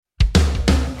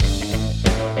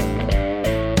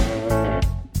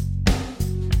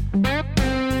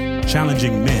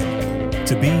challenging men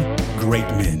to be great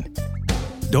men.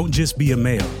 Don't just be a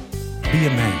male, be a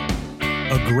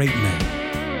man, a great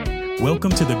man.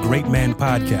 Welcome to the GreatMan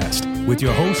podcast with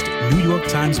your host, New York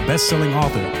Times bestselling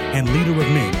author and leader of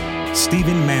men,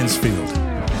 Stephen Mansfield.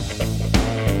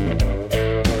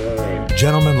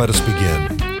 Gentlemen, let us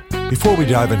begin. Before we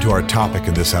dive into our topic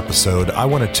in this episode, I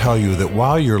want to tell you that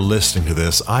while you're listening to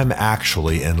this, I'm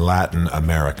actually in Latin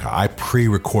America. I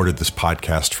pre-recorded this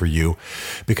podcast for you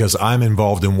because I'm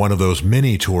involved in one of those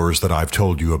mini tours that I've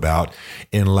told you about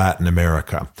in Latin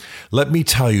America. Let me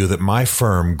tell you that my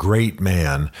firm,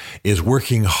 GreatMan, is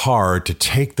working hard to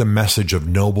take the message of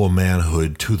noble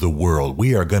manhood to the world.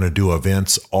 We are going to do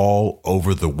events all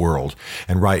over the world.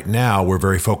 And right now, we're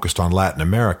very focused on Latin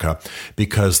America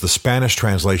because the Spanish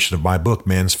translation of my book,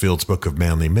 Mansfield's Book of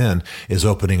Manly Men, is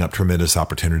opening up tremendous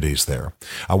opportunities there.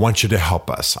 I want you to help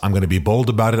us. I'm going to be bold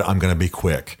about it. I'm going to be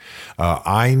quick.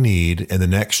 I need, in the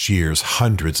next years,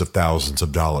 hundreds of thousands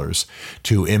of dollars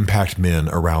to impact men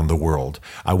around the world.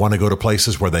 I want to go to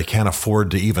places where they can't afford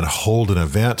to even hold an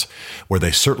event, where they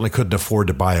certainly couldn't afford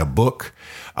to buy a book.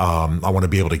 I want to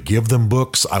be able to give them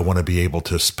books. I want to be able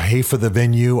to pay for the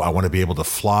venue. I want to be able to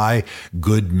fly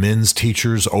good men's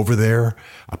teachers over there,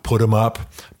 put them up,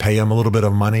 pay them a little bit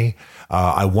of money.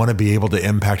 I want to be able to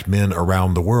impact men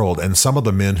around the world. And some of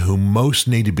the men who most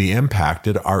need to be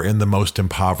impacted are in the most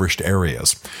impoverished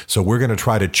areas. So we're going to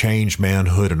try to change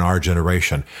manhood in our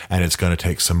generation, and it's going to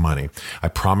take some money. I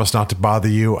promise not to bother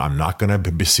you. I'm not going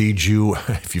to besiege you.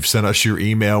 If you've sent us your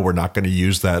email, we're not going to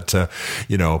use that to,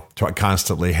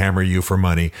 constantly hammer you for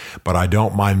money. But I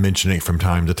don't mind mentioning it from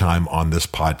time to time on this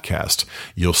podcast.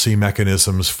 You'll see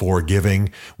mechanisms for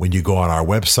giving when you go on our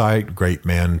website,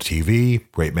 GreatMan TV,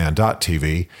 GreatMan.tv.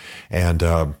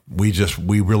 And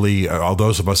we really, all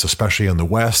those of us, especially in the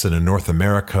West and in North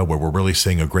America, where we're really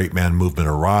seeing a great man movement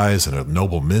arise and a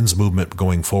noble men's movement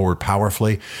going forward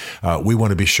powerfully, we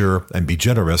want to be sure and be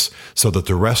generous so that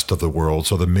the rest of the world,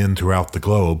 so the men throughout the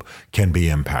globe can be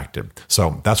impacted.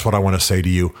 So that's what I want to say to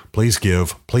you. Please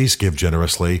give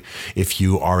generously. If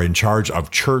you are in charge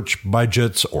of church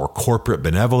budgets or corporate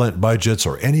benevolent budgets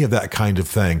or any of that kind of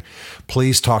thing,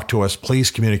 please talk to us.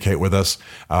 Please communicate with us.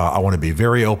 I want to be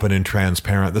very open and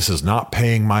transparent. This is not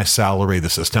paying my salary.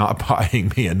 This is not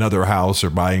buying me another house or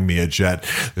buying me a jet.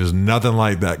 There's nothing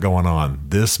like that going on.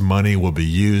 This money will be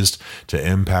used to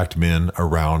impact men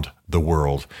around the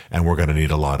world, and we're going to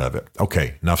need a lot of it.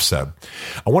 Okay, enough said.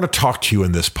 I want to talk to you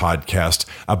in this podcast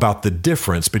about the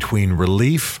difference between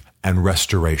relief and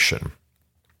restoration.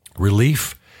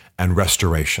 Relief and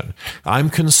restoration. I'm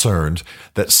concerned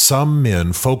that some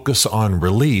men focus on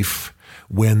relief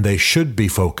when they should be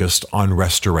focused on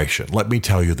restoration. Let me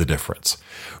tell you the difference.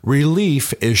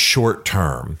 Relief is short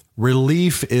term.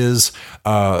 Relief is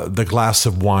the glass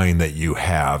of wine that you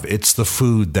have. It's the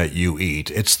food that you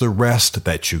eat. It's the rest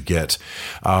that you get.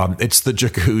 It's the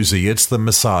jacuzzi. It's the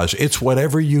massage. It's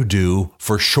whatever you do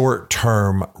for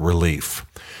short-term relief.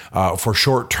 For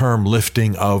short-term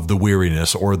lifting of the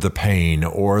weariness or the pain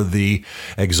or the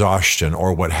exhaustion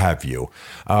or what have you.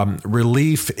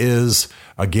 Relief is,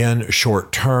 again,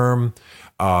 short-term.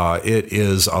 It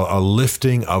is a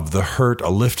lifting of the hurt, a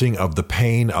lifting of the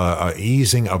pain, a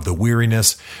easing of the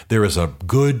weariness. There is a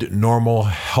good, normal,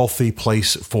 healthy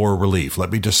place for relief.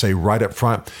 Let me just say right up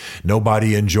front,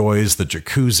 nobody enjoys the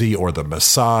jacuzzi or the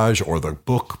massage or the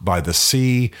book by the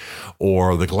sea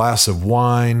or the glass of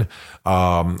wine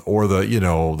or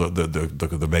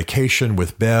the vacation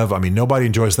with Bev. I mean, nobody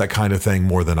enjoys that kind of thing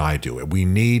more than I do. We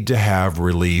need to have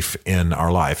relief in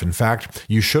our life. In fact,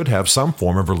 you should have some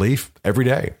form of relief every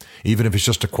day, even if it's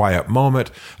just a quiet moment.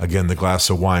 Again, the glass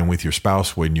of wine with your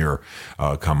spouse when you're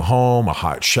come home, a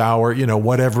hot shower,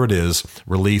 whatever it is,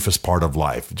 relief is part of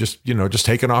life. Just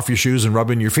taking off your shoes and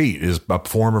rubbing your feet is a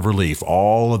form of relief.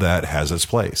 All of that has its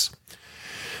place.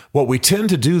 What we tend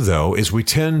to do, though, is we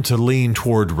tend to lean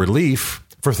toward relief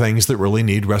for things that really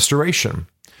need restoration.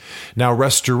 Now,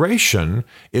 restoration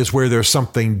is where there's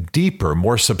something deeper,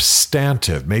 more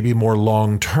substantive, maybe more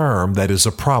long-term that is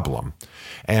a problem.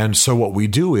 And so what we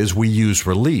do is we use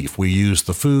relief. We use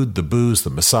the food, the booze, the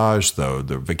massage, the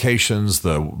vacations,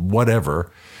 the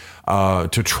whatever, to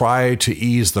try to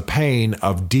ease the pain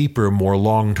of deeper, more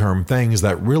long-term things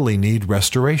that really need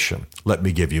restoration. Let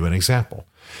me give you an example.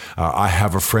 I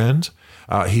have a friend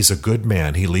He's a good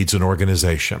man. He leads an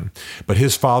organization. But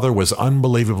his father was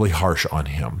unbelievably harsh on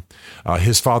him.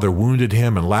 His father wounded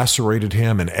him and lacerated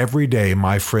him, and every day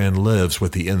my friend lives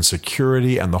with the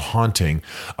insecurity and the haunting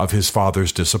of his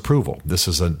father's disapproval. This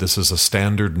is a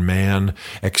standard man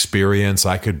experience.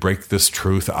 I could break this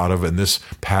truth out of, and this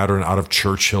pattern out of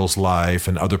Churchill's life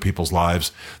and other people's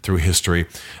lives through history.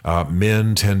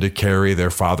 Men tend to carry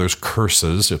their father's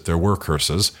curses, if there were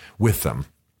curses, with them.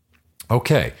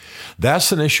 Okay,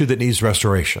 that's an issue that needs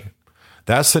restoration.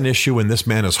 That's an issue when this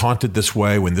man is haunted this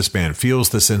way, when this man feels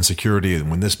this insecurity, and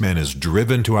when this man is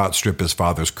driven to outstrip his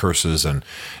father's curses and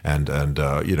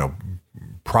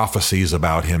prophecies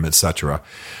about him, etc.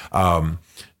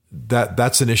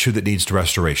 That's an issue that needs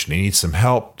restoration. He needs some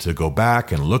help to go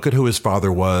back and look at who his father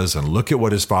was and look at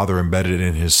what his father embedded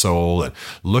in his soul and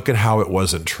look at how it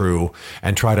wasn't true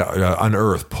and try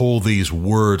to pull these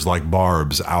words like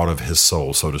barbs out of his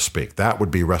soul, so to speak. That would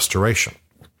be restoration.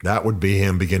 That would be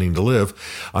him beginning to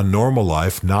live a normal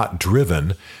life, not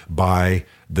driven by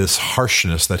this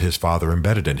harshness that his father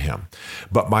embedded in him.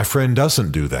 But my friend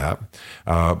doesn't do that.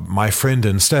 My friend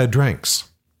instead drinks.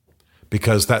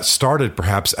 Because that started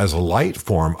perhaps as a light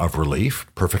form of relief,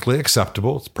 perfectly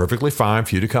acceptable. It's perfectly fine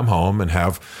for you to come home and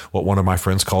have what one of my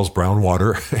friends calls brown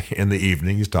water in the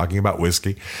evening. He's talking about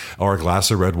whiskey or a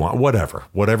glass of red wine,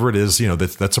 whatever it is,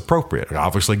 that's appropriate.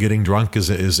 Obviously, getting drunk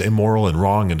is immoral and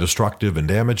wrong and destructive and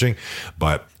damaging,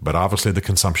 but obviously the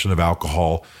consumption of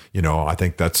alcohol, I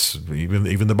think that's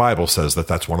even the Bible says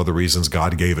that's one of the reasons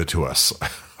God gave it to us.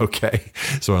 Okay,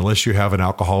 so unless you have an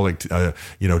alcoholic,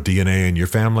 DNA in your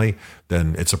family,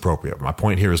 then it's appropriate. My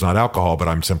point here is not alcohol, but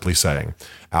I'm simply saying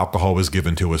alcohol was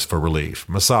given to us for relief.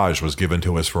 Massage was given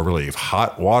to us for relief.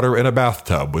 Hot water in a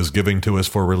bathtub was given to us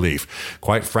for relief.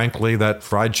 Quite frankly, that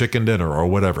fried chicken dinner or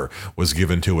whatever was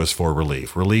given to us for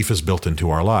relief. Relief is built into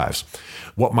our lives.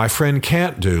 What my friend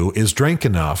can't do is drink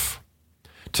enough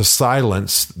to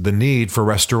silence the need for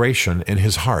restoration in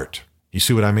his heart. You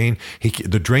see what I mean?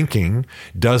 The drinking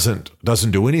doesn't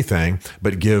do anything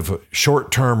but give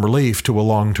short-term relief to a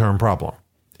long-term problem.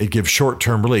 It gives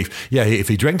short-term relief. Yeah, if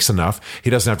he drinks enough, he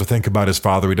doesn't have to think about his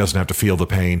father. He doesn't have to feel the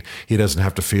pain. He doesn't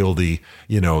have to feel the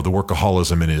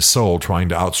workaholism in his soul trying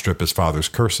to outstrip his father's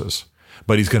curses.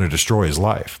 But he's going to destroy his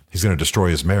life. He's going to destroy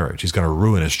his marriage. He's going to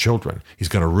ruin his children. He's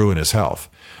going to ruin his health.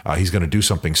 He's going to do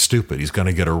something stupid. He's going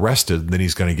to get arrested, and then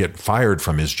he's going to get fired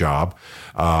from his job,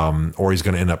 or he's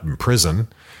going to end up in prison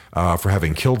for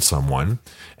having killed someone,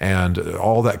 and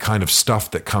all that kind of stuff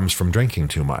that comes from drinking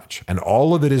too much. And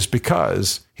all of it is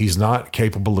because he's not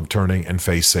capable of turning and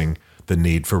facing the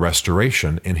need for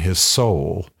restoration in his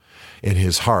soul, in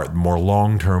his heart, the more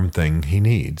long-term thing he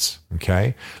needs.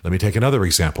 Okay? Let me take another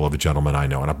example of a gentleman I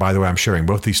know. And by the way, I'm sharing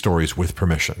both these stories with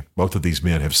permission. Both of these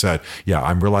men have said, yeah,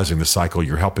 I'm realizing the cycle.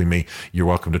 You're helping me. You're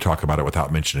welcome to talk about it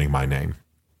without mentioning my name.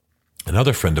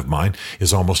 Another friend of mine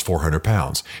is almost 400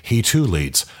 pounds. He too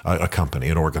leads a company,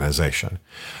 an organization.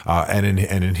 And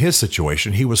in his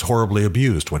situation, he was horribly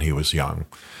abused when he was young,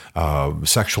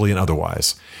 sexually and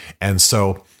otherwise. And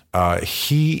so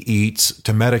he eats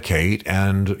to medicate,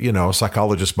 and,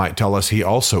 psychologists might tell us he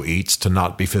also eats to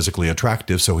not be physically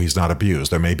attractive so he's not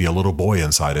abused. There may be a little boy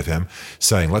inside of him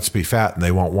saying, let's be fat and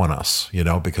they won't want us,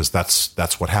 because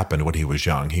that's what happened when he was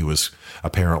young. He was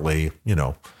apparently,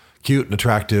 cute and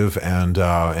attractive and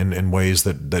in ways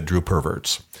that drew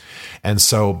perverts. And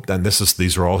so, and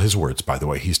these are all his words, by the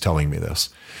way. He's telling me this.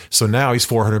 So now he's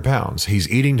 400 pounds. He's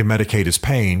eating to medicate his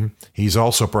pain. He's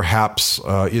also perhaps,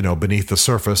 beneath the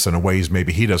surface in ways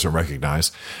maybe he doesn't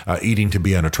recognize, eating to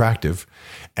be unattractive.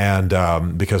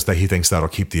 And because he thinks that'll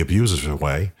keep the abusers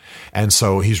away. And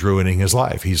so he's ruining his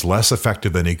life. He's less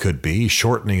effective than he could be. He's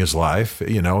shortening his life.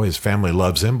 His family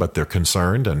loves him, but they're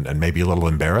concerned and maybe a little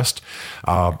embarrassed.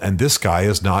 And this guy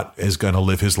is going to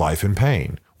live his life in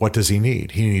pain. What does he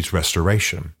need? He needs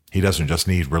restoration. He doesn't just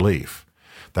need relief.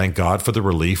 Thank God for the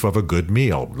relief of a good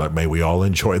meal. May we all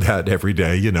enjoy that every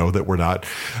day, that we're not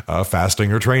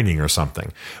fasting or training or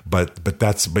something. But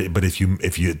if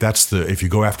you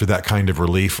go after that kind of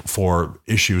relief for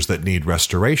issues that need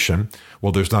restoration,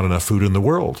 well, there's not enough food in the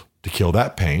world to kill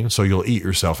that pain, so you'll eat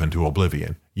yourself into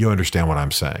oblivion. You understand what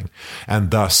I'm saying? And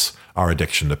thus our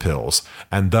addiction to pills,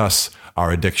 and thus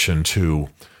our addiction to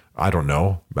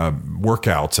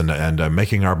workouts and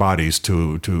making our bodies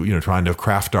to trying to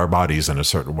craft our bodies in a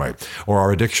certain way, or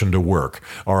our addiction to work,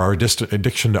 or our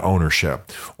addiction to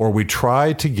ownership, or we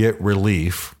try to get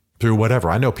relief through whatever.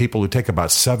 I know people who take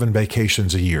about 7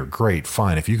 vacations a year. Great,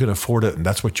 fine. If you can afford it and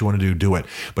that's what you want to do, do it.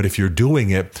 But if you're doing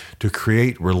it to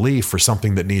create relief for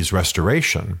something that needs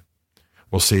restoration,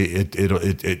 Well, see,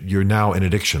 you're now in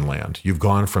addiction land. You've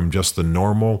gone from just the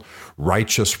normal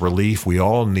righteous relief we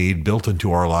all need built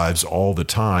into our lives all the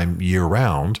time, year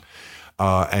round,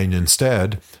 and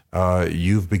instead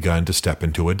you've begun to step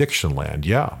into addiction land.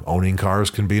 Yeah, owning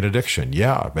cars can be an addiction.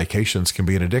 Yeah, vacations can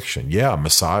be an addiction. Yeah,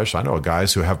 massage. I know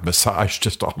guys who have massage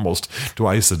just almost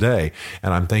twice a day,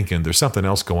 and I'm thinking there's something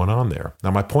else going on there.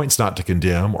 Now, my point's not to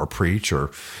condemn or preach or,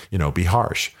 be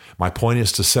harsh. My point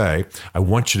is to say, I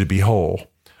want you to be whole.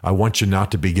 I want you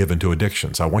not to be given to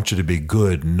addictions. I want you to be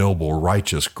good, noble,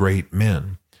 righteous, great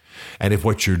men. And if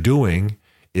what you're doing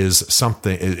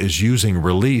is using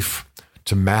relief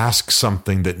to mask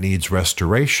something that needs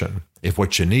restoration, if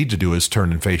what you need to do is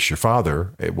turn and face your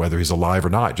father, whether he's alive or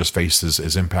not, just face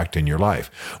his impact in your life,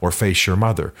 or face your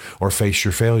mother, or face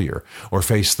your failure, or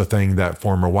face the thing that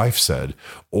former wife said,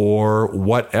 or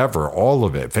whatever, all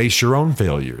of it, face your own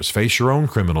failures, face your own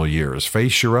criminal years,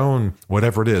 face your own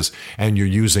whatever it is, and you're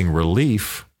using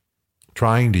relief,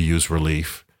 trying to use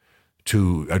relief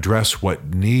to address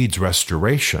what needs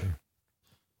restoration,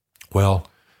 well,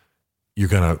 you're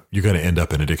gonna end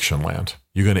up in addiction land.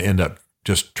 You're gonna end up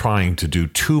just trying to do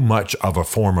too much of a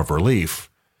form of relief,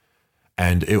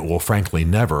 and it will frankly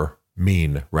never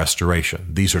mean restoration.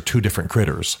 These are two different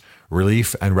critters,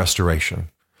 relief and restoration.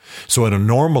 So in a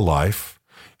normal life,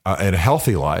 in a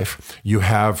healthy life, you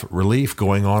have relief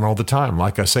going on all the time.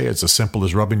 Like I say, it's as simple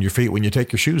as rubbing your feet when you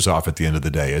take your shoes off at the end of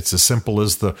the day. It's as simple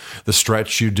as the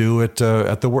stretch you do at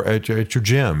your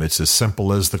gym. It's as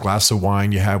simple as the glass of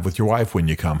wine you have with your wife when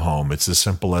you come home. It's as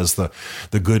simple as the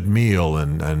good meal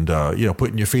and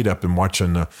putting your feet up and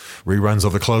watching the reruns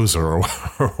of The Closer or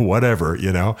whatever.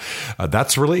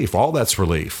 That's relief. All that's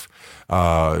relief.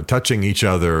 Touching each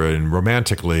other and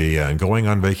romantically and going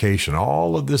on vacation.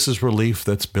 All of this is relief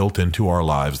that's built into our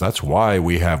lives. That's why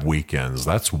we have weekends.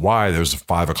 That's why there's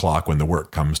 5 o'clock when the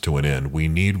work comes to an end. We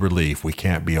need relief. We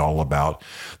can't be all about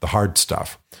the hard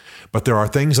stuff. But there are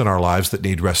things in our lives that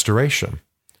need restoration.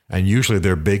 And usually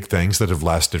they're big things that have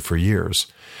lasted for years.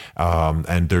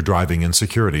 And they're driving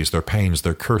insecurities, their pains,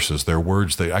 their curses, their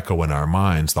words that echo in our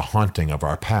minds, the haunting of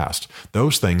our past.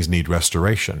 Those things need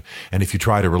restoration. And if you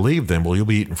try to relieve them, well, you'll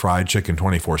be eating fried chicken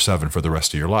 24/7 for the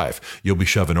rest of your life. You'll be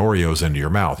shoving Oreos into your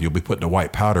mouth. You'll be putting a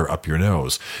white powder up your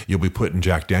nose. You'll be putting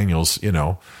Jack Daniels,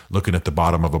 looking at the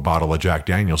bottom of a bottle of Jack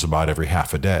Daniels about every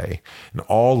half a day. And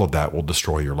all of that will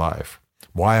destroy your life.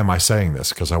 Why am I saying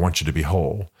this? Because I want you to be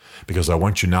whole. Because I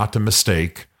want you not to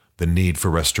mistake the need for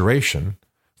restoration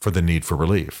for the need for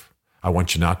relief. I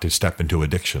want you not to step into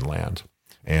addiction land.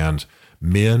 And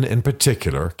men in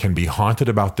particular can be haunted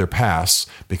about their pasts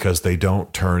because they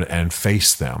don't turn and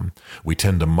face them. We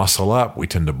tend to muscle up. We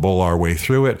tend to bull our way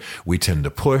through it. We tend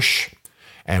to push,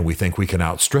 and we think we can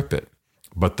outstrip it.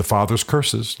 But the father's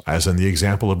curses, as in the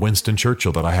example of Winston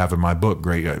Churchill that I have in my book,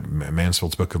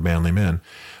 Mansfield's Book of Manly Men,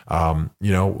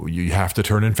 you have to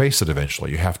turn and face it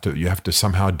eventually. You have to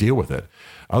somehow deal with it.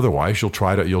 Otherwise, you'll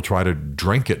try to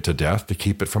drink it to death to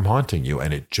keep it from haunting you,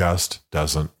 and it just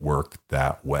doesn't work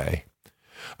that way.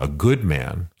 A good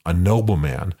man, a noble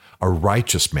man, a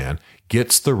righteous man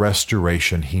gets the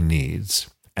restoration he needs,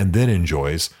 and then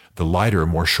enjoys the lighter,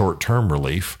 more short-term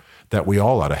relief that we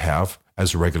all ought to have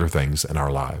as regular things in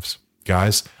our lives.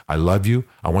 Guys, I love you.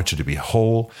 I want you to be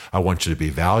whole. I want you to be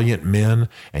valiant men,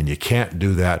 and you can't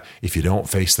do that if you don't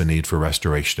face the need for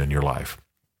restoration in your life.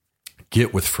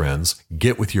 Get with friends,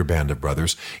 get with your band of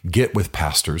brothers, get with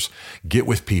pastors, get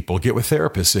with people, get with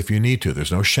therapists if you need to.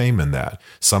 There's no shame in that.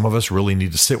 Some of us really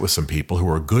need to sit with some people who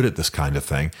are good at this kind of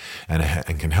thing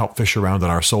and can help fish around in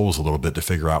our souls a little bit to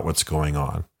figure out what's going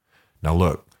on. Now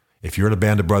look, if you're in a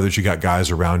band of brothers, you got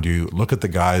guys around you, look at the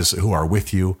guys who are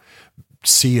with you.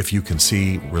 See if you can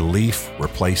see relief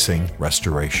replacing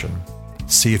restoration.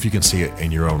 See if you can see it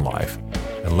in your own life.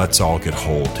 And let's all get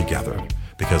whole together,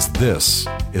 because this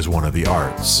is one of the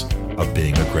arts of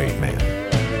being a great man.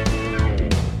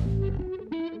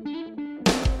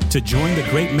 To join the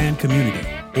Great Man community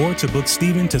or to book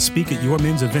Stephen to speak at your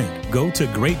men's event, go to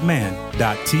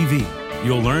greatman.tv.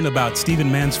 You'll learn about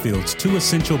Stephen Mansfield's 2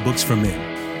 essential books for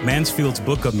men, Mansfield's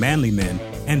Book of Manly Men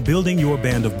and Building Your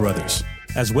Band of Brothers,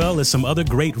 as well as some other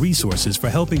great resources for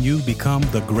helping you become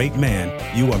the great man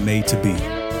you are made to be.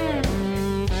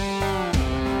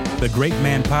 The Great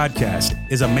Man Podcast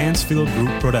is a Mansfield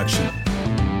Group production.